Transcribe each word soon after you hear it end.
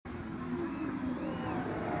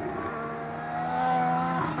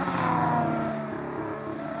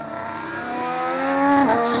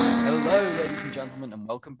gentlemen, and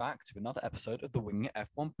welcome back to another episode of the Wing It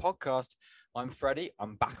F1 podcast. I'm Freddie.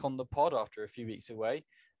 I'm back on the pod after a few weeks away,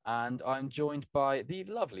 and I'm joined by the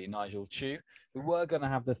lovely Nigel Chu. We were going to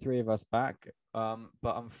have the three of us back,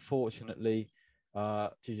 but unfortunately,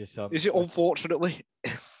 due to some... Is it unfortunately?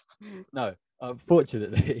 No,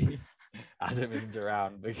 unfortunately, Adam isn't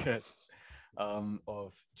around because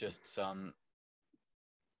of just some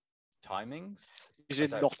timings. He's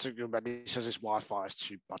in Nottingham and he says his Wi-Fi is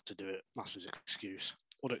too bad to do it. That's his excuse.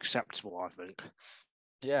 Unacceptable, I think.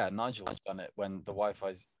 Yeah, Nigel's done it when the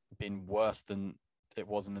Wi-Fi's been worse than it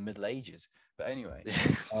was in the Middle Ages. But anyway,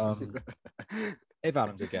 if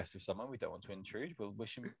Adam's a guest of someone, we don't want to intrude. We'll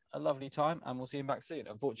wish him a lovely time and we'll see him back soon.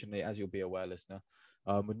 Unfortunately, as you'll be aware, listener,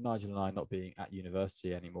 with Nigel and I not being at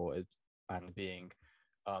university anymore and being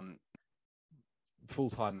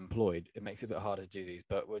full-time employed, it makes it a bit harder to do these.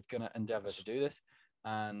 But we're going to endeavour to do this.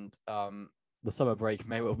 And the summer break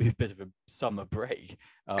may well be a bit of a summer break,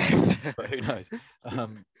 but who knows?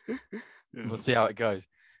 We'll see how it goes.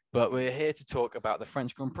 But we're here to talk about the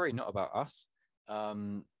French Grand Prix, not about us,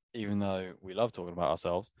 even though we love talking about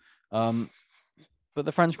ourselves. But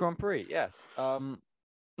the French Grand Prix, yes.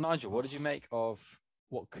 Nigel, what did you make of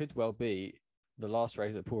what could well be the last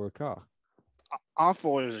race at Paul Ricard? I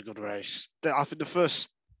thought it was a good race. I think the first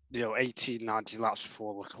 18, 19 laps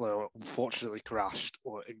before Leclerc unfortunately crashed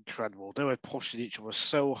were incredible. They were pushing each other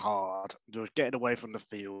so hard. They were getting away from the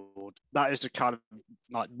field. That is the kind of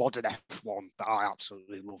like modern F1 that I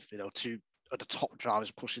absolutely love. Two of the top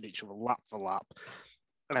drivers pushing each other lap for lap.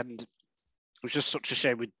 And it was just such a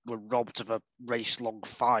shame we were robbed of a race-long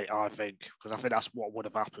fight, I think, because I think that's what would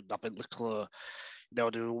have happened. I think Leclerc, they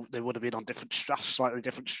would have been on slightly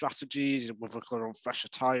different strategies, with Leclerc on fresher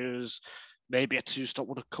tyres. Maybe a two-stop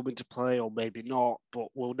would have come into play or maybe not, but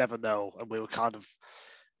we'll never know. And we were kind of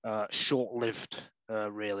short-lived,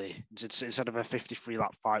 really. Instead of a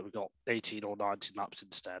 53-lap fight, we got 18 or 19 laps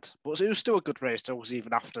instead. But it was still a good race. There was,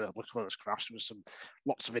 even after Leclerc's crash, there was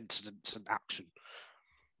lots of incidents and action.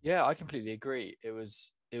 Yeah, I completely agree. It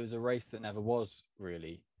was a race that never was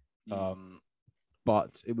really,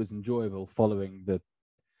 but it was enjoyable following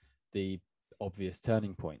the obvious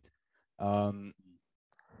turning point.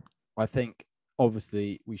 I think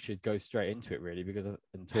obviously we should go straight into it really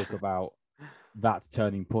and talk about that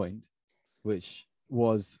turning point, which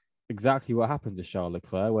was exactly what happened to Charles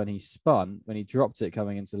Leclerc when he dropped it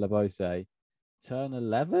coming into Le Beausset, turn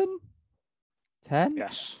 11, 10?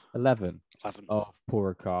 Yes. 11 of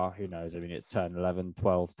Paul Ricard. Who knows? I mean, it's turn 11,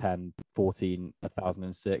 12, 10, 14,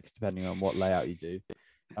 1006, depending on what layout you do.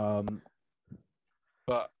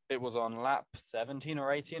 But it was on lap 17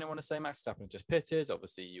 or 18, I want to say. Max Verstappen just pitted.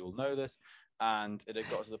 Obviously, you all know this. And it had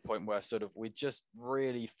got to the point where sort of we just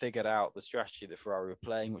really figured out the strategy that Ferrari were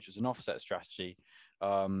playing, which was an offset strategy.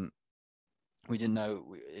 We didn't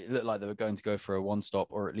know. It looked like they were going to go for a one-stop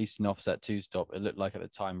or at least an offset two-stop. It looked like at the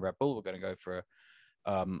time Red Bull were going to go for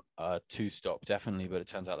a two-stop, definitely. But it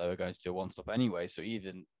turns out they were going to do a one-stop anyway. So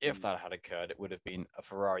even if that had occurred, it would have been a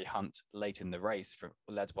Ferrari hunt late in the race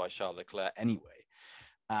led by Charles Leclerc anyway.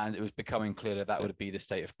 And it was becoming clear that would be the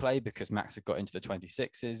state of play because Max had got into the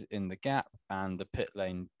 26s in the gap and the pit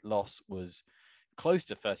lane loss was close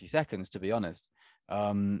to 30 seconds, to be honest.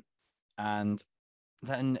 And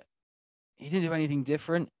then he didn't do anything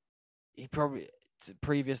different. He probably,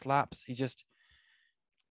 previous laps,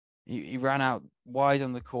 he ran out wide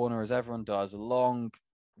on the corner as everyone does, a long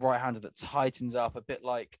right-hander that tightens up a bit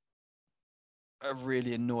like a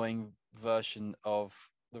really annoying version of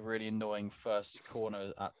the really annoying first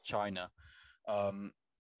corner at China,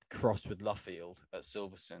 crossed with Luffield at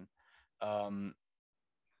Silverstone,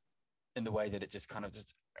 in the way that it just kind of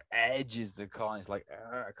just edges the car. It's like,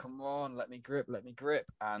 come on, let me grip.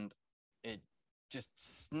 And it just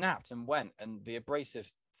snapped and went. And the abrasive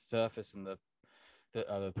surface and the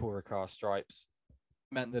Paul Ricard stripes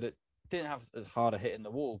meant that it didn't have as hard a hit in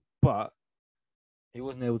the wall, but he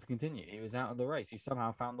wasn't able to continue. He was out of the race. He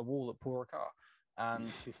somehow found the wall at Paul Ricard.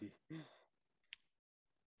 And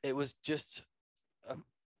it was just an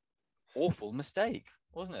awful mistake,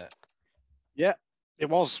 wasn't it? Yeah, it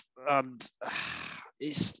was. And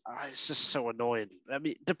it's just so annoying. I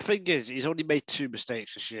mean, the thing is, he's only made two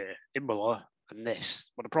mistakes this year, Imola and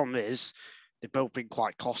this. But the problem is, they've both been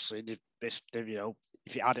quite costly. If you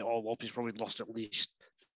add it all up, he's probably lost at least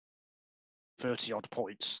 30-odd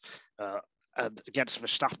points. And against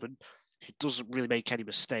Verstappen, he doesn't really make any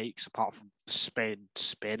mistakes apart from the Spain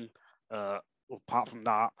spin. Apart from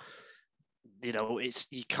that,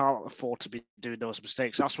 you can't afford to be doing those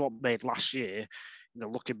mistakes. That's what made last year.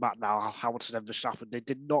 Looking back now, Hamilton and Verstappen, they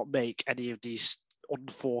did not make any of these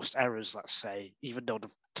unforced errors. Let's say, even though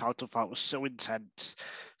the title fight was so intense,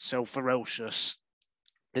 so ferocious.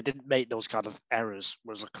 They didn't make those kind of errors,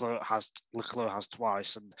 whereas Leclerc has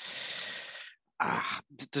twice, and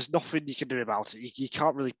there's nothing you can do about it. You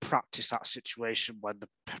can't really practice that situation when the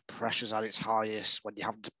pressure's at its highest, when you're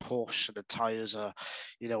having to push and the tyres are,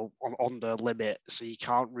 on the limit. So you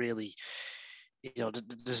can't really,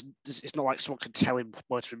 it's not like someone can tell him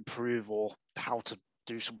where to improve or how to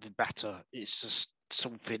do something better. It's just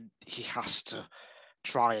something he has to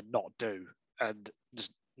try and not do. And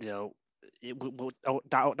just,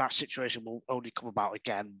 that situation will only come about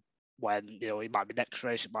again when it might be next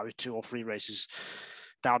race, it might be 2 or 3 races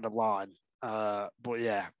down the line. But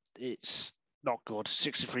yeah, it's not good.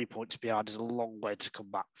 63 points behind is a long way to come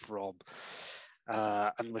back from.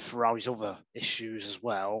 And with Ferrari's other issues as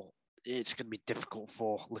well, it's going to be difficult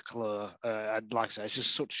for Leclerc. And like I said, it's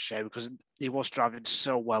just such a shame because he was driving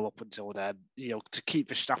so well up until then. To keep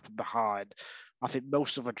Verstappen behind, I think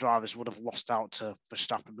most of the drivers would have lost out to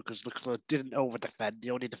Verstappen because Leclerc didn't over-defend. He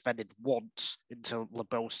only defended once into Le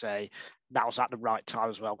Beausset. That was at the right time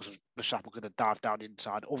as well because Verstappen could have dived down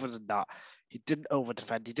inside. Other than that, he didn't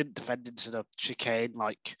over-defend. He didn't defend into the chicane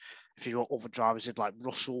like a few other drivers did, like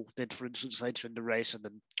Russell did, for instance, later in the race and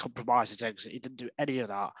then compromise his exit. He didn't do any of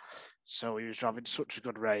that. So he was driving such a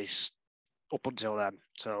good race up until then.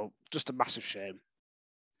 So just a massive shame.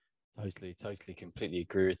 Totally, completely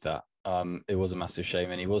agree with that. It was a massive shame,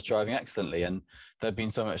 and he was driving excellently. And there'd been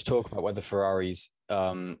so much talk about whether Ferrari's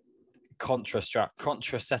contra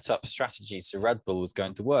setup strategy to Red Bull was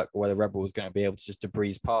going to work, or whether Red Bull was going to be able to just to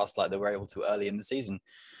breeze past like they were able to early in the season.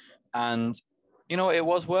 And it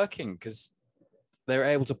was working because they were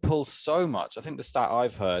able to pull so much. I think the stat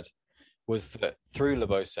I've heard was that through Le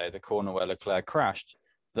Beausset, the corner where Leclerc crashed,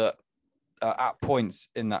 that at points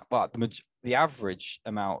in that, but the average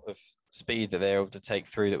amount of speed that they were able to take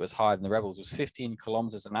through that was higher than the Rebels was 15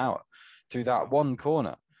 kilometers an hour through that one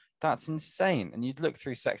corner. That's insane. And you'd look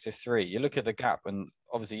through sector 3, you look at the gap, and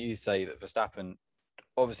obviously you say that Verstappen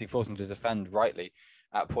obviously forced him to defend rightly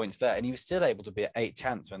at points there, and he was still able to be at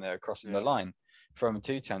 8/10 when they were crossing the line from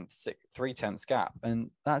 3/10 gap, and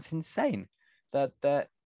that's insane. That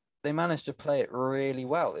they managed to play it really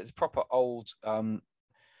well. It's proper old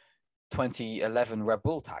 2011 Red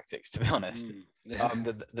Bull tactics, to be honest,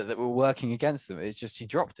 that were working against them. It's just he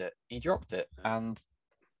dropped it, and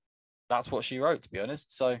that's what she wrote, to be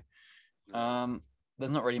honest. So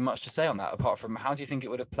there's not really much to say on that, apart from how do you think it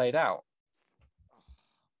would have played out?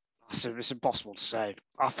 It's impossible to say.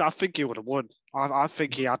 I think he would have won. I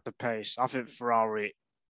think he had the pace. I think Ferrari,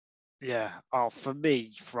 for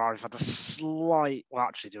me, Ferrari's had a slight. Well,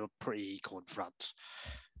 actually, they were pretty equal in France.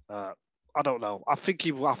 I don't know. I think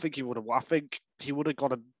he would have. I think he would have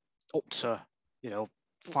got him up to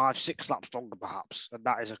 5-6 laps longer, perhaps, and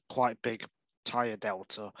that is a quite big tyre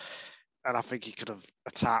delta. And I think he could have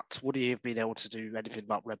attacked. Would he have been able to do anything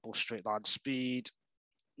about Red Bull straight line speed?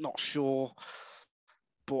 Not sure.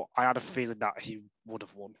 But I had a feeling that he would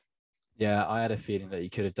have won. Yeah, I had a feeling that he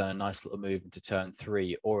could have done a nice little move into turn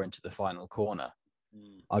 3 or into the final corner.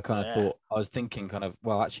 I kind of thought, I was thinking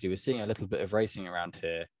well, actually, we're seeing a little bit of racing around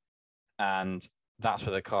here, and that's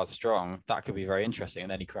where the car's strong. That could be very interesting.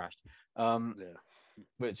 And then he crashed,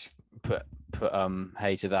 which put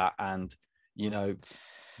hay to that. And,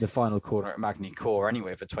 the final corner at Magny-Cours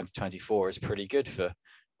anyway for 2024 is pretty good for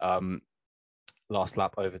last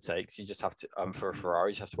lap overtakes. You just have to for a Ferrari,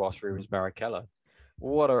 you just have to ask Rubens Barrichello.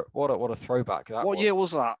 What a throwback that was. What year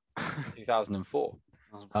was that? 2004.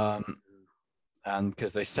 And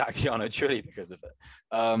because they sacked Jarno Trulli because of it.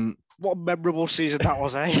 What a memorable season that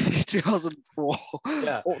was, eh? 2004.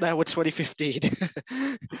 Yeah. Up there with 2015.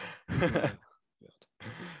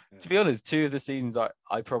 To be honest, 2 of the seasons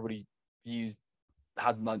I probably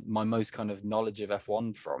had my most kind of knowledge of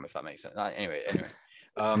F1 from, if that makes sense. Anyway.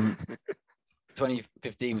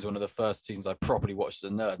 2015 was one of the first seasons I properly watched as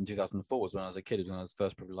a nerd, and 2004 was when I was a kid, when I was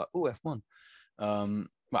first probably like, oh, F1. Well,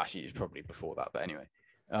 actually, it was probably before that, but anyway.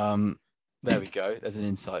 There we go. There's an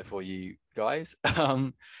insight for you guys.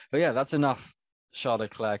 But yeah, that's enough Charles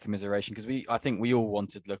Leclerc commiseration, because I think we all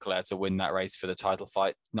wanted Leclerc to win that race for the title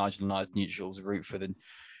fight. Nigel and I's neutrals root for the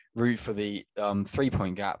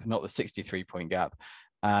 3-point gap, not the 63-point gap,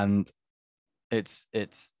 and it's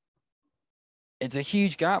a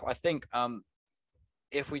huge gap. I think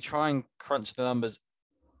if we try and crunch the numbers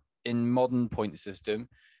in modern point system,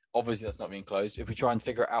 obviously that's not being closed. If we try and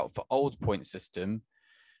figure it out for old point system,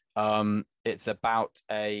 it's about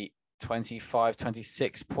a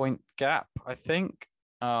 25-26 point gap, I think.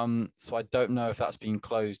 So I don't know if that's been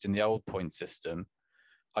closed in the old point system.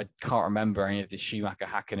 I can't remember any of the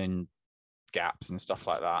Schumacher-Hakkinen gaps and stuff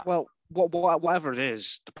like that. Well, whatever it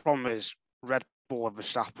is, the problem is Red Bull and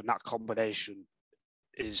Verstappen. That combination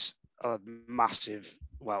is a massive.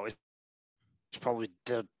 Well, it's probably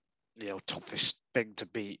the toughest thing to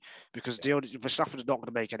beat because Verstappen's not going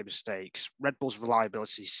to make any mistakes. Red Bull's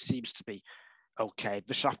reliability seems to be okay.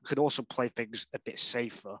 Verstappen could also play things a bit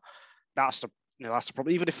safer. That's the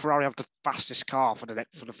problem. Even if Ferrari have the fastest car for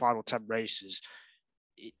the final 10 races,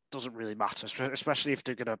 it doesn't really matter, especially if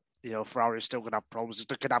they're going to, Ferrari is still going to have problems.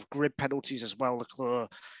 They're going to have grid penalties as well.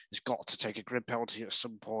 Leclerc has got to take a grid penalty at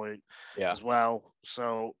some point as well.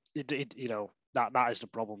 So, that is the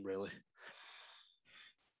problem, really.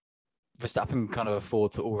 Verstappen kind of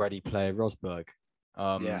afford to already play Rosberg,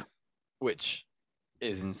 which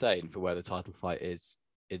is insane for where the title fight is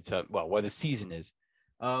where the season is.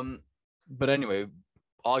 But anyway,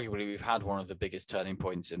 arguably we've had one of the biggest turning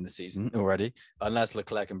points in the season already, unless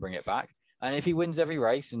Leclerc can bring it back. And if he wins every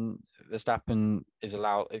race and Verstappen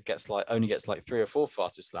only gets like 3 or 4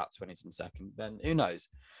 fastest laps when he's in second, then who knows?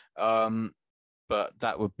 But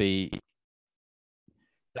that would be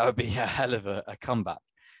a hell of a comeback.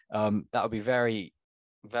 That would be very,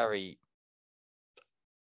 very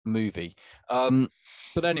movie.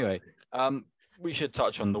 But anyway, we should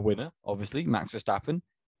touch on the winner, obviously, Max Verstappen.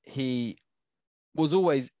 He was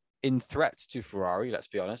always in threat to Ferrari, let's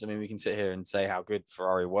be honest. I mean, we can sit here and say how good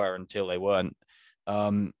Ferrari were until they weren't.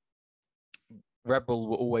 Red Bull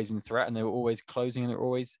were always in threat and they were always closing and they were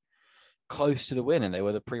always close to the win and they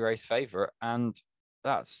were the pre-race favourite. And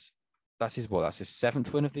that's his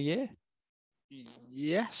 7th win of the year?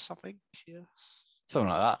 Yes, I think, yes. Something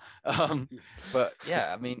like that. But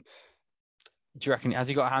yeah, I mean, do you reckon, has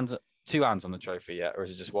he got 2 hands on the trophy yet, or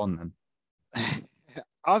is it just one then?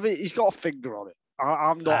 I think he's got a finger on it.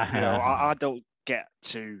 I'm not, I don't get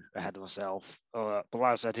too ahead of myself. But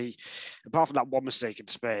like I said, apart from that one mistake in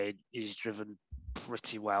Spain, he's driven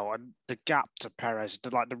pretty well. And the gap to Perez,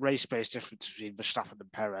 the race-pace difference between Verstappen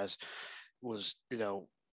and Perez was,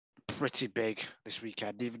 pretty big this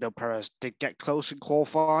weekend. Even though Perez did get close in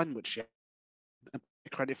qualifying, which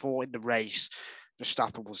credit for in the race,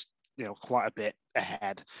 Verstappen was, quite a bit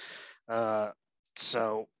ahead.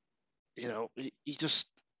 So,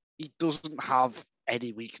 he doesn't have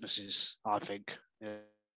any weaknesses, I think.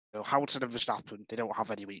 Hamilton and Verstappen, they don't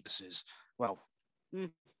have any weaknesses. Well,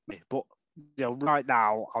 but right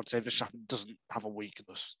now, I'd say Verstappen doesn't have a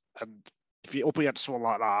weakness. And if you're up against someone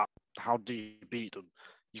like that, how do you beat them?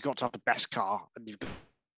 You've got to have the best car, and you've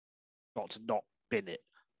got to not bin it.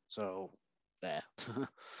 So, there.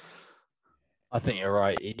 I think you're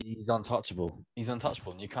right. He's untouchable.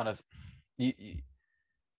 And you kind of,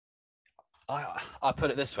 I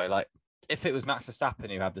put it this way, like, if it was Max Verstappen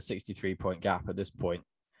who had the 63-point gap at this point,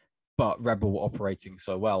 but Red Bull were operating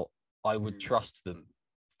so well, I would trust them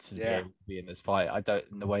to be able to be in this fight.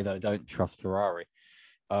 In the way that I don't trust Ferrari.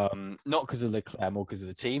 Not because of Leclerc, more because of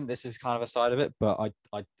the team. This is kind of a side of it, but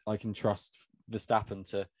I can trust Verstappen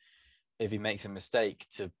to, if he makes a mistake,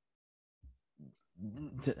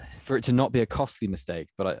 for it to not be a costly mistake.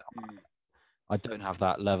 But I don't have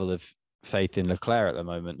that level of faith in Leclerc at the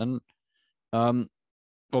moment. And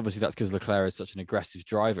obviously that's because Leclerc is such an aggressive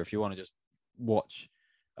driver. If you want to just watch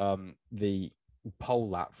the pole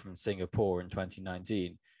lap from Singapore in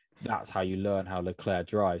 2019, that's how you learn how Leclerc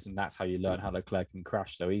drives, and that's how you learn how Leclerc can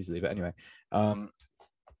crash so easily. But anyway, I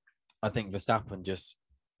think Verstappen just,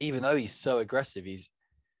 even though he's so aggressive, he's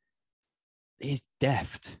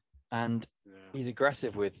deft and he's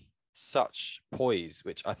aggressive with such poise,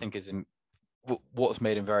 which I think is what's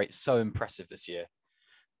made him so impressive this year.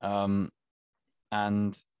 And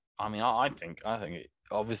I mean, I think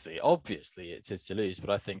obviously it's his to lose,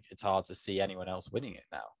 but I think it's hard to see anyone else winning it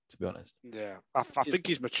now, to be honest. Yeah, I think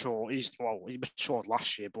he's mature. He matured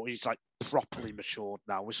last year, but he's like properly matured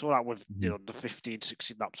now. We saw that with the 15,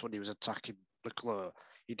 16 laps when he was attacking Leclerc.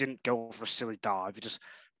 He didn't go for a silly dive. He just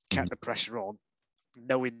kept the pressure on,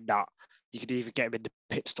 knowing that you could either get him in the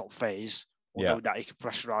pit stop phase or knowing that he could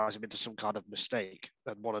pressurize him into some kind of mistake.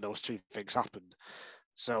 And one of those two things happened.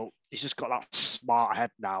 So he's just got that smart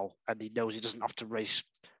head now, and he knows he doesn't have to race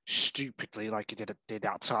stupidly like he did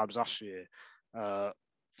at times last year.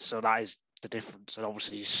 So that is the difference. And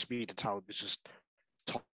obviously his speed and talent is just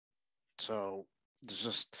top. So there's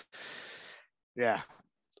just, not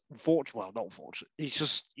unfortunate. He's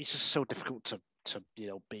just so difficult to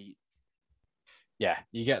beat. Yeah,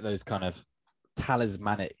 you get those kind of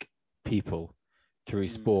talismanic people through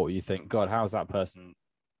sport. You think, God, how's that person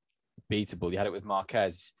beatable? You had it with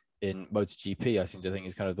Marquez in MotoGP. I seem to think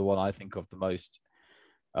is kind of the one I think of the most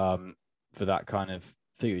for that kind of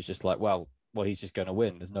thing. It's just like, well, he's just going to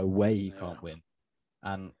win. There's no way he can't win.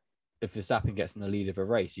 And if Verstappen gets in the lead of a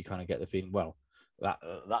race, you kind of get the feeling, well,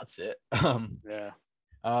 that's it. Yeah.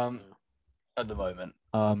 At the moment.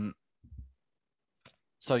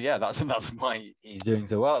 So yeah, that's why he's doing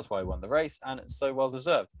so well. That's why he won the race, and it's so well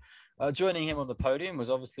deserved. Joining him on the podium was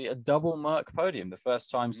obviously a double Merc podium, the first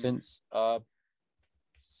time since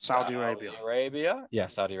Saudi Arabia. Yeah,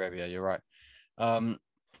 Saudi Arabia. You're right.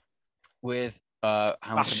 With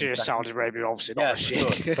Hamilton Last year, Saudi Arabia, obviously not this year. Of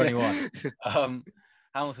course, 21.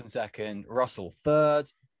 Hamilton second, Russell third.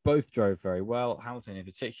 Both drove very well. Hamilton in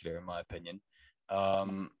particular, in my opinion,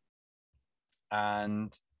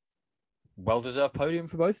 and well-deserved podium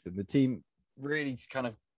for both of them. The team really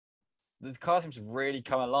the car seems to really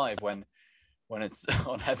come alive when it's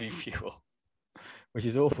on heavy fuel, which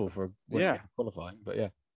is awful for qualifying. But yeah,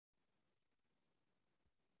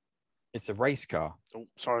 it's a race car. Oh,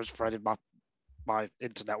 sorry, I was afraid my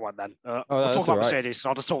internet went then. We'll talk about Mercedes.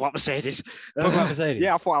 I'll just talk about Mercedes. Talk about Mercedes.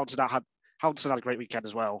 Yeah, I thought Hamilton had a great weekend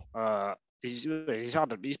as well. He's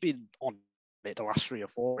been on it the last 3 or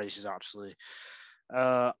 4 races actually.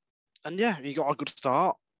 And yeah, he got a good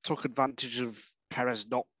start. Took advantage of Perez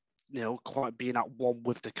not, quite being at one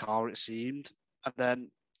with the car, it seemed. And then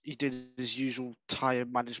he did his usual tyre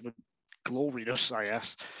management gloriousness, I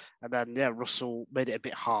guess. And then, Russell made it a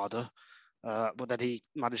bit harder. But then he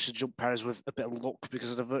managed to jump Perez with a bit of luck because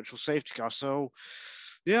of the virtual safety car. So,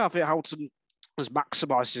 yeah, I think Hamilton has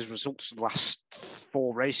maximised his results in the last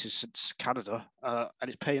 4 races since Canada. And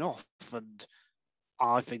it's paying off. And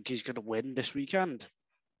I think he's going to win this weekend.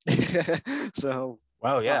 So,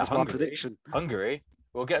 well, yeah, that's my prediction. Hungary.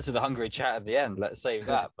 We'll get to the Hungary chat at the end. Let's save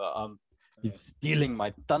that. But you're stealing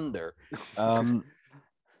my thunder. But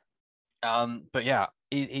yeah,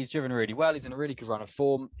 he's driven really well. He's in a really good run of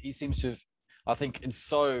form. He seems to have, I think, it's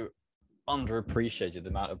so underappreciated the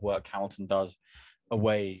amount of work Hamilton does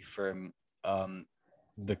away from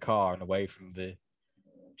the car and away from the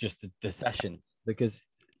session, because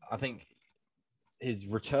I think his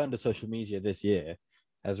return to social media this year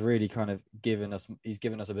has really kind of given us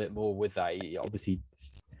a bit more with that. He, obviously,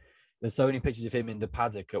 there's so many pictures of him in the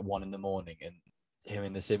paddock at 1 a.m. and him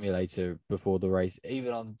in the simulator before the race,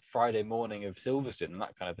 even on Friday morning of Silverstone and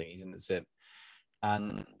that kind of thing. He's in the sim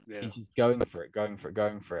and he's just going for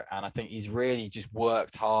it. And I think he's really just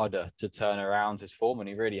worked harder to turn around his form, and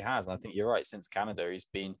he really has. And I think you're right. Since Canada, he's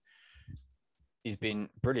been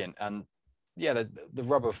brilliant. And yeah, the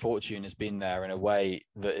rub of fortune has been there in a way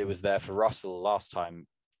that it was there for Russell last time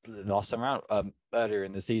around, earlier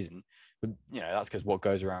in the season. But that's because what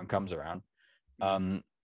goes around comes around.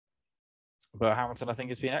 But Hamilton, I think,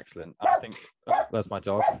 has been excellent. I think that's my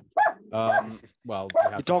dog. Well,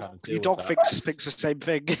 your dog thinks the same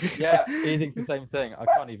thing. Yeah, he thinks the same thing. I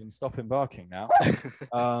can't even stop him barking now.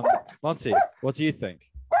 Monty, what do you think?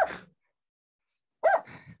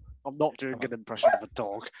 I'm not doing an impression of a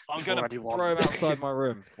dog. I'm going to throw him outside my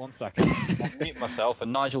room. 1 second. I'll mute myself,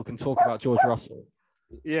 and Nigel can talk about George Russell.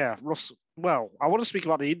 Yeah, Russell. Well, I want to speak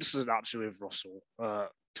about the incident actually with Russell,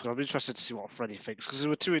 because I'm interested to see what Freddie thinks. Because there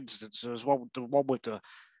were 2 incidents. There was one with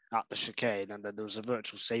at the chicane, and then there was a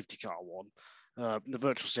virtual safety car one. The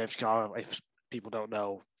virtual safety car, if people don't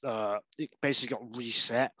know, it basically got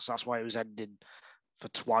reset, so that's why it was ending for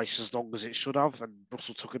twice as long as it should have. And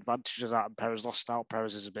Russell took advantage of that, and Perez lost out.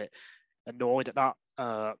 Perez is a bit annoyed at that.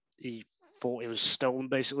 He thought it was stolen,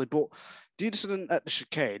 basically. But the incident at the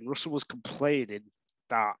chicane, Russell was complaining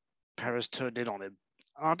that Perez turned in on him.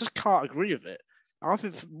 I just can't agree with it. I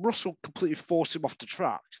think Russell completely forced him off the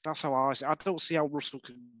track. That's how I see it. I don't see how Russell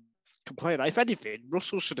can complain. If anything,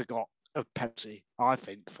 Russell should have got a penalty, I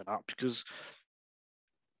think, for that, because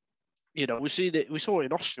we saw it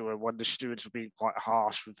in Austria when the stewards were being quite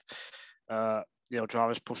harsh with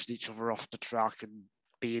drivers pushing each other off the track and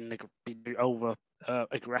being over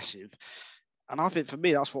aggressive. And I think for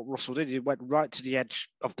me, that's what Russell did. He went right to the edge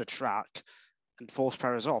of the track and forced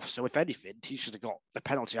Perez off. So if anything, he should have got a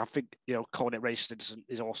penalty. I think, calling it race incident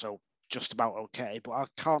is also just about okay, but I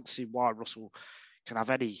can't see why Russell can have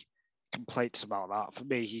any complaints about that. For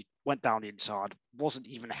me, he went down the inside, wasn't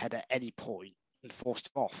even ahead at any point, and forced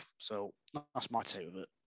it off. So that's my take of it.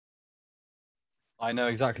 I know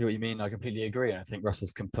exactly what you mean. I completely agree. And I think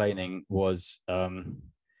Russell's complaining was kind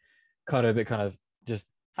of just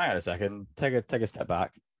hang on a second, take a step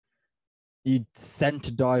back. You sent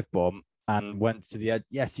a dive bomb and went to the edge.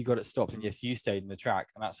 Yes, you got it stopped, and yes, you stayed in the track,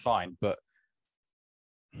 and that's fine. But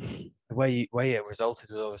the way it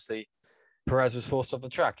resulted was obviously Perez was forced off the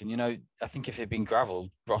track. And, I think if it had been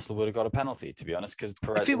gravel, Russell would have got a penalty, to be honest, because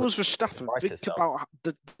Perez... If it was Verstappen, think about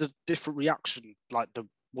the different reaction, like the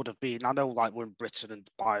would have been. I know, like, we're in Britain and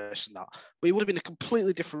bias and that, but it would have been a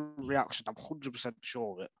completely different reaction. I'm 100%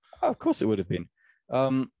 sure of it. Oh, of course, it would have been.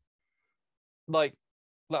 Like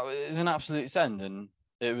that was an absolute send, and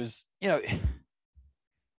it was,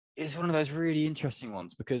 it's one of those really interesting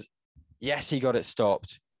ones because yes, he got it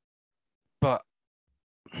stopped, but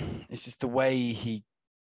it's just the way he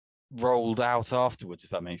rolled out afterwards,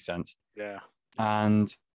 if that makes sense. Yeah.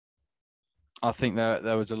 And I think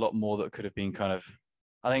there was a lot more that could have been kind of.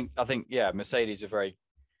 I think yeah, Mercedes were very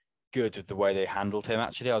good with the way they handled him.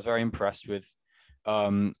 Actually, I was very impressed with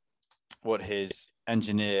what his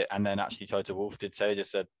engineer and then actually Toto Wolff did say. They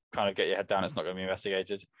just said, kind of get your head down. It's not going to be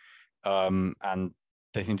investigated. And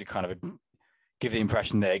they seemed to kind of give the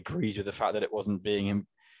impression they agreed with the fact that it wasn't being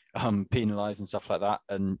penalized and stuff like that.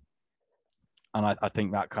 And I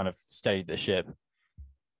think that kind of steadied the ship.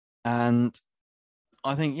 And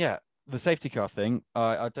I think, yeah, the safety car thing,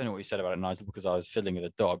 I don't know what you said about it, Nigel, because I was fiddling with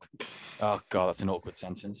a dog. Oh, God, that's an awkward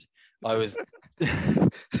sentence. I was...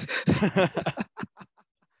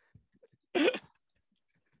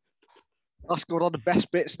 That's going on the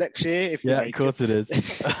best bits next year. If yeah, of course it is.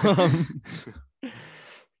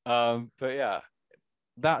 But yeah,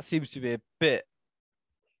 that seems to be a bit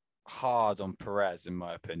hard on Perez, in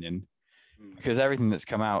my opinion, because everything that's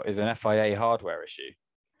come out is an FIA hardware issue.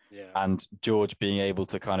 Yeah. And George being able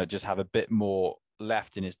to kind of just have a bit more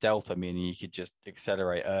left in his delta, meaning he could just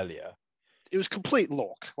accelerate earlier. It was complete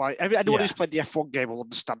luck. Like anyone who's played the F1 game will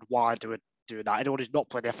understand why doing that. Anyone who's not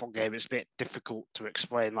played the F1 game, it's a bit difficult to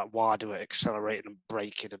explain, like, why do it accelerating and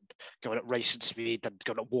braking and going at racing speed and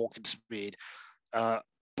going at walking speed.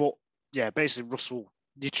 But yeah, basically Russell,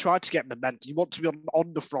 you try to get momentum. You want to be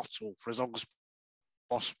on the throttle for as long as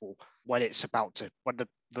possible when the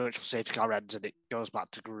virtual safety car ends and it goes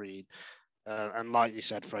back to green. And like you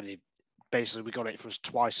said, Freddie, basically we got it for us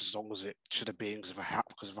twice as long as it should have been because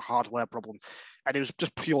of a hardware problem. And it was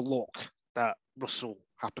just pure luck that Russell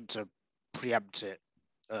happened to preempt it.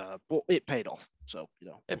 But it paid off. So,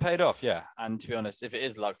 It paid off, yeah. And to be honest, if it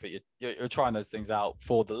is luck that you're trying those things out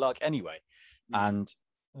for the luck anyway. And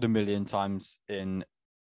the million times in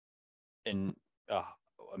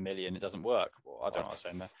a million, it doesn't work. Well, I don't know what I'm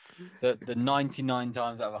saying there. The 99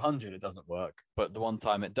 times out of 100, it doesn't work. But the one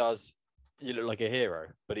time it does, you look like a hero.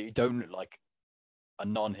 But you don't look like a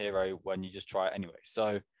non-hero when you just try it anyway.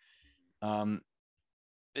 So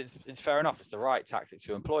it's fair enough. It's the right tactic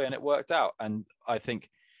to employ, and it worked out. And I think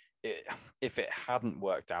if it hadn't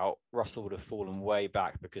worked out, Russell would have fallen way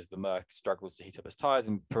back because the Merc struggles to heat up his tyres,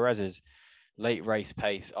 and Perez's late race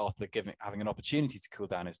pace after having an opportunity to cool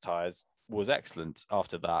down his tyres was excellent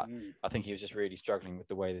after that. I think he was just really struggling with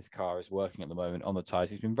the way this car is working at the moment on the tyres.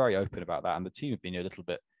 He's been very open about that, and the team have been a little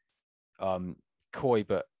bit coy,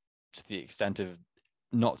 but to the extent of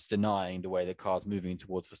not denying the way the car's moving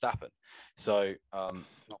towards Verstappen. So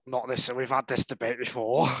not this. We've had this debate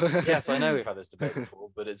before. Yes, I know we've had this debate before,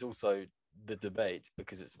 but it's also the debate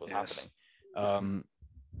because it's what's happening.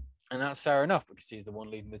 And that's fair enough because he's the one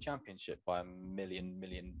leading the championship by a million,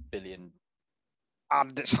 billion.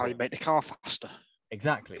 And it's how you make the car faster.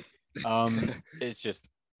 Exactly. It's just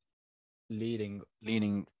leaning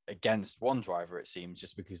against one driver, it seems,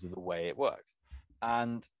 just because of the way it works.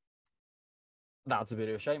 And that's a bit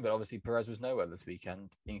of a shame, but obviously Perez was nowhere this weekend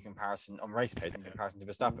in comparison on race pace in comparison to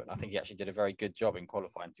Verstappen. I think he actually did a very good job in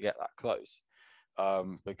qualifying to get that close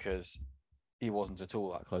because he wasn't at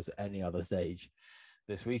all that close at any other stage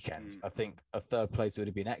this weekend. I think a third place would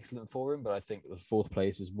have been excellent for him, but I think the fourth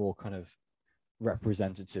place was more kind of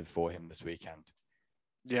representative for him this weekend.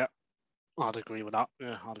 Yeah, I'd agree with that.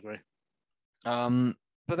 Yeah, I'd agree.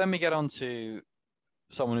 But then we get on to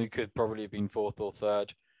someone who could probably have been fourth or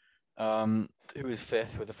third, who was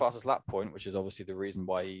fifth with the fastest lap point, which is obviously the reason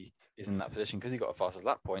why he is in that position because he got a fastest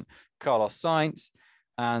lap point. Carlos Sainz,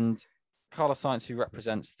 who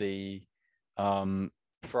represents the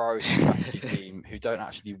Ferrari strategy team who don't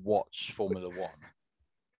actually watch Formula One.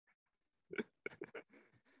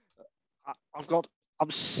 I'm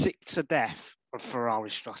sick to death of Ferrari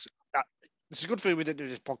strategy. It's a good thing we didn't do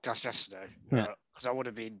this podcast yesterday because I would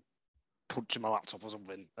have been punching my laptop or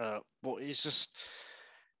something. But it's just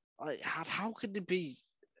like, how could he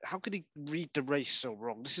read the race so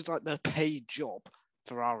wrong? This is like their paid job,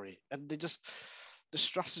 Ferrari, and the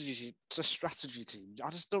strategy. It's a strategy team. I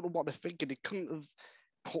just don't know what they're thinking. They couldn't have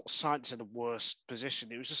put Sainz in the worst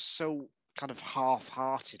position. It was just so kind of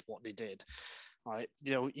half-hearted what they did. Like,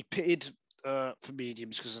 he pitted for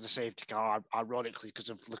mediums because of the safety car, ironically because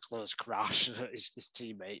of Leclerc's crash, his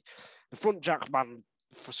teammate. The front jack man,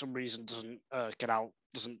 for some reason, doesn't get out,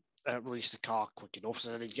 doesn't release the car quick enough,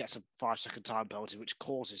 so then he gets a 5-second time penalty, which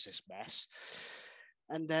causes this mess.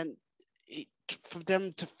 and then for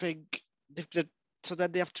them to think, so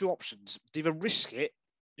then they have two options. They either risk it,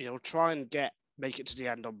 try and make it to the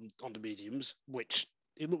end on the mediums, which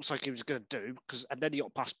it looks like he was going to do, and then he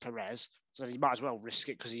got past Perez, so he might as well risk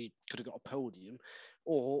it because he could have got a podium,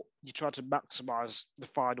 or you try to maximise the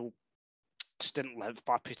final stint length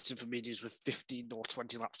by pitting for mediums with 15 or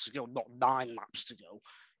 20 laps to go, not 9 laps to go.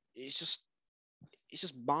 It's just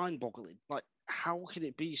mind-boggling. Like, how can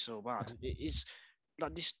it be so bad? It's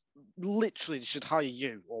like this. Literally, they should hire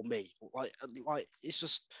you or me. Like it's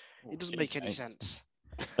just, it doesn't make any sense.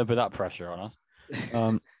 Don't put that pressure on us.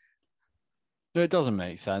 It doesn't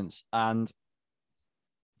make sense, and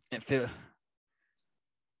it's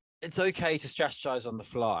okay to strategize on the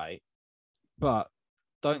fly, but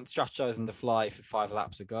don't strategize on the fly for 5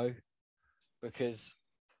 laps ago, because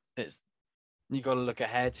you got to look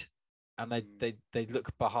ahead, and they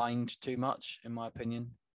look behind too much, in my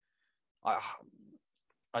opinion.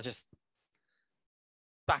 I just,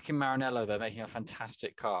 back in Maranello, they're making a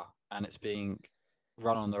fantastic car, and it's being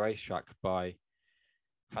run on the racetrack by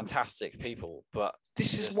fantastic people. But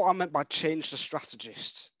this is what I meant by change the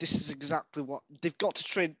strategist. This is exactly what they've got to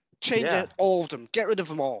change all of them. Get rid of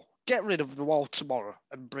them all. Get rid of them all tomorrow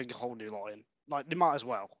and bring a whole new lot in. Like, they might as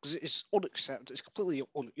well, because it's unacceptable. It's completely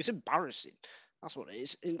it's embarrassing. That's what it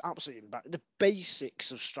is. Absolutely embarrassing. The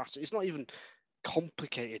basics of strategy. It's not even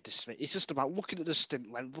complicated, this thing. It's just about looking at the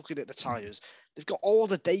stint length, looking at the tyres. They've got all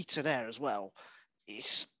the data there as well.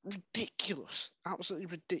 It's ridiculous. Absolutely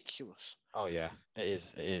ridiculous. Oh yeah, it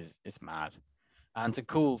is. It's mad. And to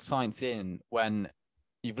call Sainz in when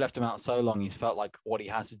you've left him out so long, he's felt like what he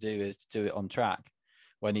has to do is to do it on track,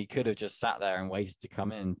 when he could have just sat there and waited to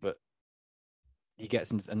come in. But he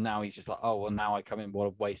gets in, and now he's just like, oh, well, now I come in. What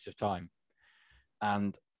a waste of time.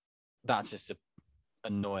 And that's just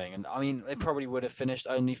annoying. And I mean, they probably would have finished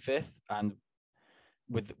only 5th and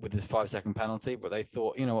with his 5-second penalty, but they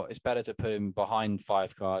thought, you know what, it's better to put him behind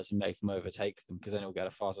 5 cars and make him overtake them, because then he'll get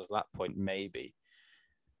a fastest lap point, maybe.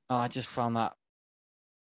 I just found that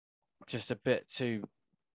just a bit too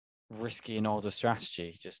risky and older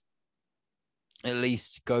strategy. Just at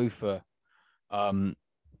least go for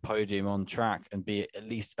podium on track and be at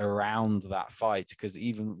least around that fight, because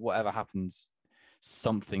even whatever happens,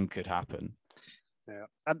 something could happen. Yeah,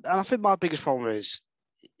 and I think my biggest problem is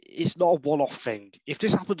it's not a one-off thing. If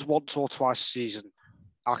this happens once or twice a season,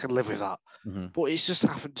 I can live with that. Mm-hmm. But it's just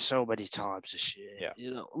happened so many times this year.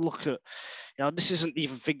 Yeah. Look at, this isn't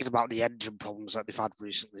even thinking about the engine problems that they've had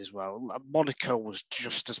recently as well. Monaco was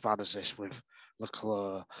just as bad as this with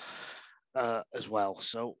Leclerc as well.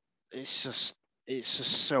 So it's just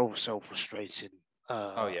so frustrating.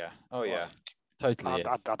 Oh yeah, totally.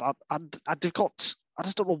 And they've got. I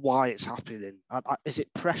just don't know why it's happening. Is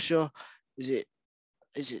it pressure? Is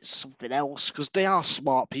it something else? Because they are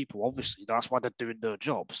smart people, obviously. That's why they're doing their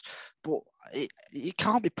jobs. But it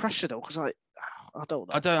can't be pressure though, because I don't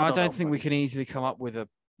know. I don't think we can easily come up with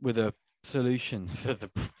a solution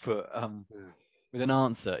with an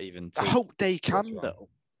answer even. I hope they can though.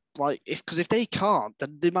 Like, if they can't,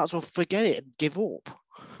 then they might as well forget it and give up.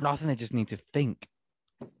 No, I think they just need to think.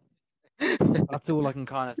 That's all I can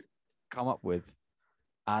kind of come up with,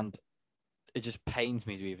 and it just pains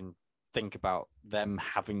me to even think about them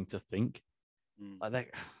having to think.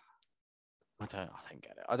 Like, I don't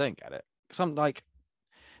get it. I don't get it. Some, like,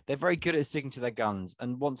 they're very good at sticking to their guns,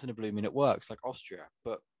 and once in a blue moon it works, like Austria.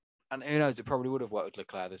 And who knows, it probably would have worked with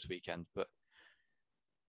Leclerc this weekend. But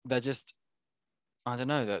they're just, I don't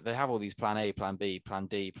know, that they have all these plan A, plan B, plan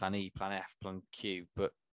D, plan E, plan F, plan Q,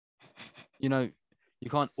 but you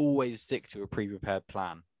can't always stick to a pre-prepared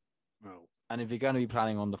plan. No. And if you're going to be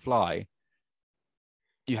planning on the fly,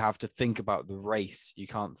 you have to think about the race. You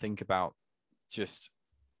can't think about just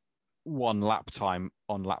one lap time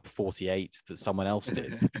on lap 48 that someone else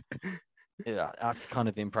did. Yeah, that's kind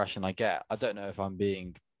of the impression I get. I don't know if I'm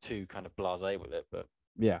being too kind of blasé with it, but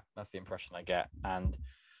yeah, that's the impression I get. And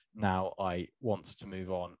now I want to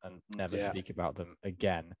move on and never speak about them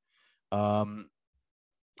again.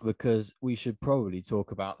 Because we should probably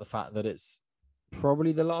talk about the fact that it's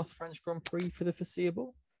probably the last French Grand Prix for the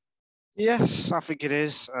foreseeable. Yes, I think it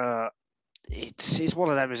is. It's one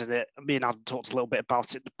of them, isn't it? Me and Adam talked a little bit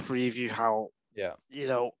about it in the preview, how,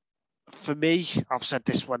 for me, I've said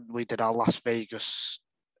this when we did our Las Vegas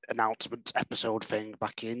announcement episode thing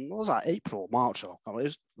back in, what was that, April, March? Or it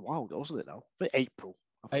was a while ago, wasn't it now? April,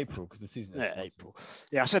 because the season is April.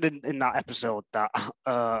 Yeah, I said in that episode that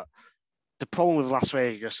the problem with Las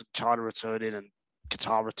Vegas and China returning and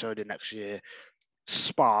Qatar returning next year,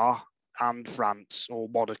 Spa and France or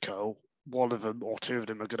Monaco, one of them or two of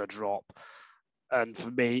them are going to drop. And for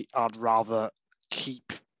me, I'd rather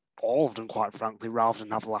keep all of them, quite frankly, rather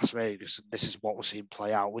than have Las Vegas. And this is what we're seeing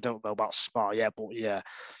play out. We don't know about Spa yet, but yeah,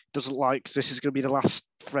 it doesn't like this is going to be the last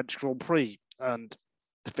French Grand Prix. And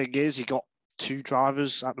the thing is, you got 2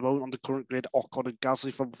 drivers at the moment on the current grid, Ocon and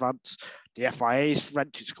Gasly from France. The FIA is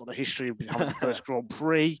French. It's got a history of having the first Grand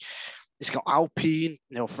Prix. It's got Alpine,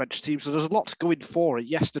 French team. So there's a lot going for it.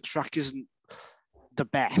 Yes, the track isn't the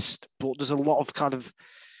best, but there's a lot of kind of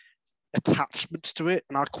attachments to it,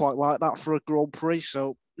 and I quite like that for a Grand Prix.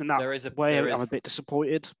 So in that I'm a bit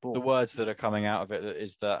disappointed. But the words that are coming out of it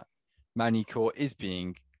is that Magny-Cours is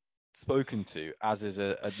being spoken to, as is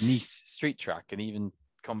a Nice street track, and even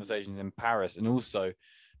conversations in Paris, and also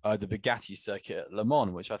the Bugatti circuit at Le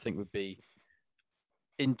Mans, which I think would be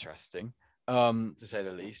interesting, to say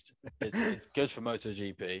the least. It's good for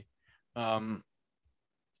MotoGP.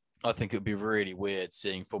 I think it would be really weird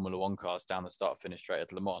seeing Formula One cars down the start-finish straight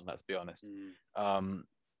at Le Mans, let's be honest,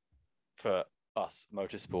 for us,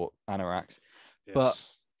 motorsport anoraks. Yes. But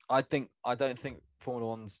I don't think Formula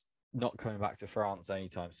One's not coming back to France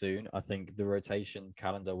anytime soon. I think the rotation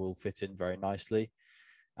calendar will fit in very nicely.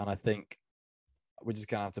 And I think we're just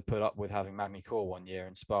going to have to put up with having Magny-Cours one year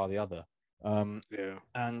and Spa the other. And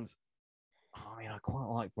I mean, I quite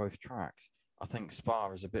like both tracks. I think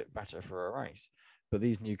Spa is a bit better for a race, but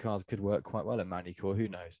these new cars could work quite well at Magny-Cours. Who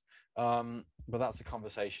knows? But that's a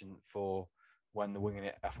conversation for when the Winging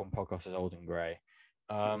It F1 podcast is old and grey.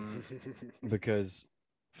 Because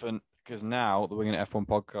now the Winging It F1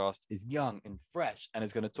 podcast is young and fresh, and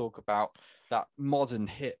is going to talk about that modern,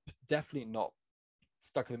 hip, definitely not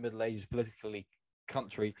stuck in the Middle Ages politically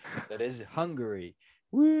country that is Hungary.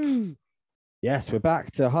 Woo! Yes, we're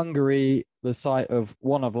back to Hungary, the site of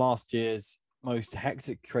one of last year's most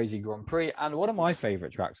hectic, crazy Grand Prix, and one of my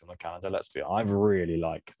favourite tracks on the calendar. Let's be honest, I really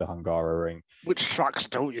like the Hungaroring. Which tracks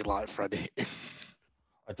don't you like, Freddie?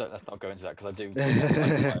 Let's not go into that because I do.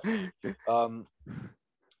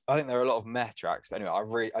 I think there are a lot of meh tracks, but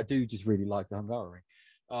anyway, I do just really like the Hungaroring,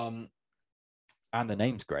 and the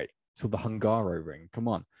name's great. It's called the Hungaroring. Come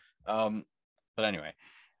on, but anyway,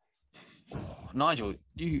 Nigel,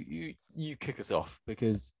 you kick us off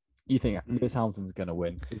because you think Lewis Hamilton's going to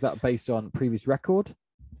win. Is that based on previous record?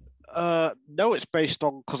 No, it's based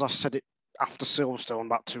on, because I said it after Silverstone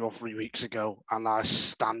about 2 or 3 weeks ago, and I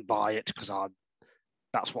stand by it because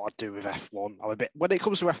that's what I do with F1. When it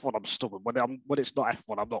comes to F1, I'm stubborn. When it's not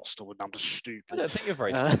F1, I'm not stubborn. I'm just stupid. I don't think you're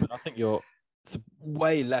very stubborn. I think you're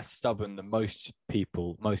way less stubborn than most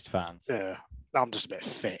people, most fans. Yeah, I'm just a bit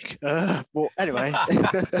thick. But anyway,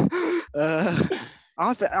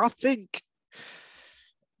 I think,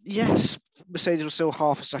 yes, Mercedes was still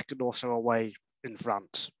half a second or so away in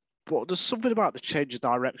France, but there's something about the change of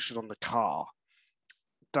direction on the car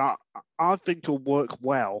that I think will work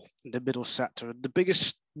well in the middle sector. And the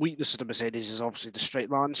biggest weakness of the Mercedes is obviously the straight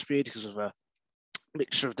line speed because of a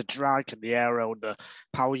mixture of the drag and the aero and the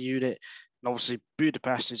power unit. And obviously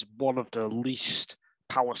Budapest is one of the least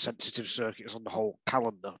power sensitive circuits on the whole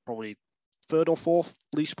calendar, probably 3rd or 4th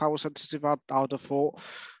least power sensitive, I'd have thought.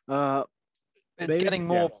 It's getting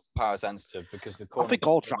more power sensitive because the corner. I think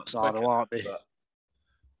all tracks are, though, aren't they? But,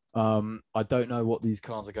 I don't know what these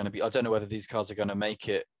cars are going to be. I don't know whether these cars are going to make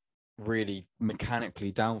it really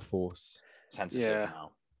mechanically downforce sensitive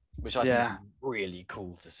now, which I think is really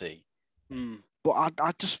cool to see. But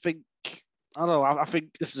I just think, I don't know, I think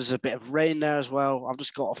if there's a bit of rain there as well, I've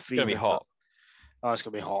just got a feeling. It's going to be hot. It's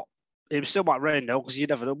going to be hot. It still might rain though, because you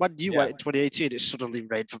never know. When you went in 2018, it suddenly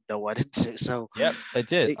rained from nowhere, didn't it? So yep, it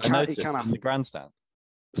did. I noticed in the grandstand.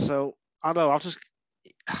 So I know.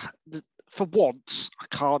 For once, I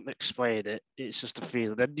can't explain it. It's just a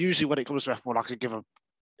feeling. And usually, when it comes to F1, I can give a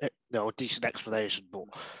decent explanation. But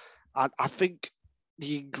I think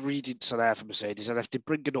the ingredients are there for Mercedes, and if they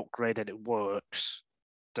bring an upgrade and it works,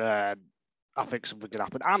 then I think something can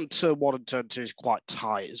happen. And turn 1 and turn 2 is quite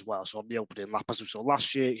tight as well. So on the opening lap, as we saw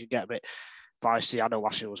last year, it can get a bit feisty. I know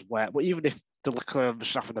last year was wet, but even if the Leclerc and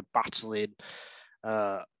Verstappen are battling,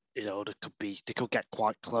 they could get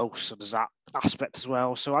quite close. So there's that aspect as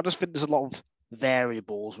well. So I just think there's a lot of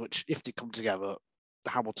variables which, if they come together,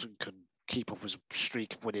 Hamilton can keep up his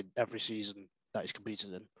streak of winning every season that he's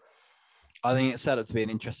competed in. I think it's set up to be an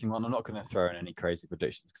interesting one. I'm not going to throw in any crazy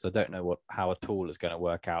predictions because I don't know how at all it's going to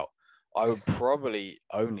work out. I would probably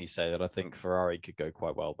only say that I think Ferrari could go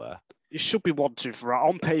quite well there. It should be 1-2 Ferrari.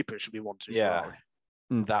 On paper, it should be 1-2 Ferrari.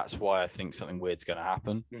 And that's why I think something weird's going to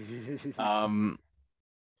happen.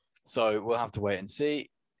 So we'll have to wait and see.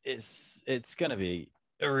 It's going to be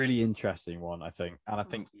a really interesting one, I think. And I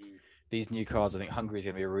think these new cars, I think Hungary is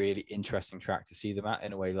going to be a really interesting track to see them at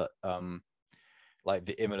in a way that like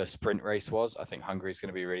the Imola sprint race was. I think Hungary is going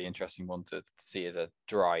to be a really interesting one to see as a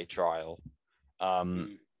dry trial.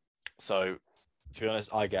 So to be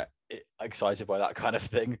honest, I get excited by that kind of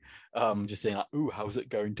thing. Just saying like, ooh, how's it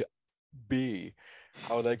going to be?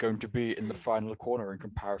 How are they going to be in the final corner in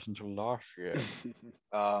comparison to last year?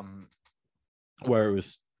 Where it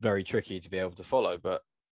was very tricky to be able to follow, but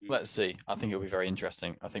let's see. I think it'll be very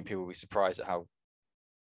interesting. I think people will be surprised at how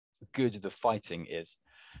good the fighting is.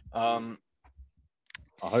 I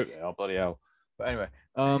hope they are, bloody hell. But anyway,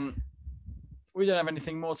 we don't have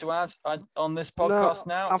anything more to add on this podcast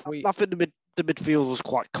now. I think the midfield was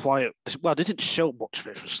quite quiet. Well, they didn't show much of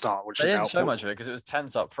it from the start. They didn't show much of it because it was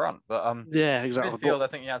tense up front. But yeah, exactly. Midfield, I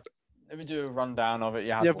think you had. Let me do a rundown of it.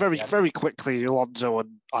 Very quickly. Alonso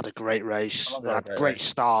had a great race. Had a great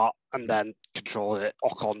start, and then controlled it.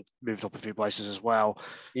 Ocon moved up a few places as well,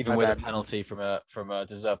 even with a penalty from a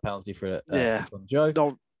deserved penalty for from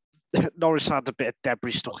Joe. Norris had a bit of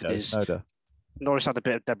debris stuck in his. Norris had a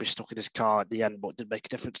bit of debris stuck in his car at the end, but didn't make a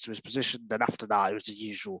difference to his position. Then after that, it was the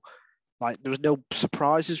usual. Like, there was no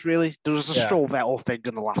surprises, really. There was a Stroll Vettel thing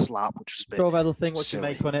in the last lap, which was a bit Stroll Vettel thing, what's silly.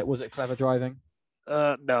 Your make on it? Was it clever driving?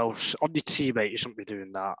 No, on your teammate, you shouldn't be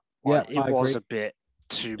doing that. Like, yeah, it was a bit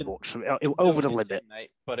too much. Over the limit.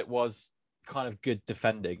 But it was kind of good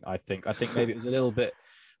defending, I think. I think maybe it was a little bit...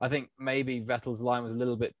 I think maybe Vettel's line was a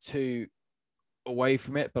little bit too away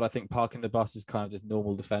from it, but I think parking the bus is kind of just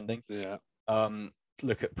normal defending. Yeah.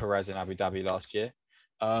 Look at Perez in Abu Dhabi last year.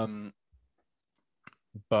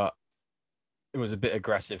 But it was a bit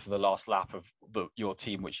aggressive for the last lap of your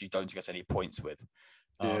team, which you don't get any points with.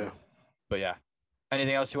 But yeah.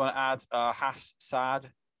 Anything else you want to add? Haas, sad?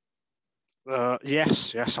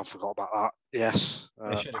 Yes, I forgot about that. Yes.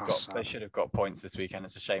 They should have got points this weekend.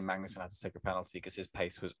 It's a shame Magnussen had to take a penalty because his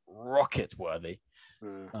pace was rocket worthy.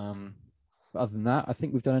 Other than that, I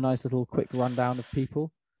think we've done a nice little quick rundown of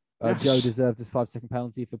people. Joe deserved his 5-second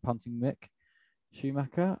penalty for punting Mick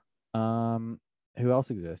Schumacher. Who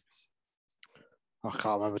else exists? I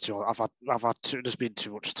can't remember too. I've had there's been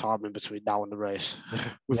too much time in between now and the race.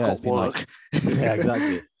 We've got work. Yeah,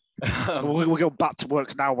 exactly. We'll go back to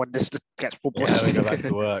work now when this gets published. Yeah, we go back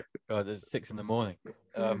to work. God, it's 6 a.m.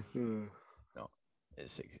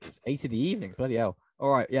 It's 8 in the evening. Bloody hell.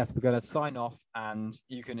 All right. Yes, we're going to sign off, and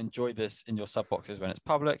you can enjoy this in your sub boxes when it's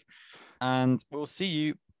public. And we'll see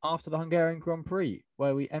you after the Hungarian Grand Prix,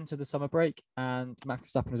 where we enter the summer break, and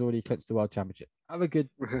Max Verstappen has already clinched the World Championship. Have a good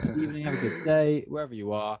evening. Have a good day, wherever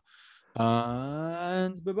you are.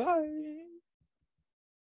 And bye-bye.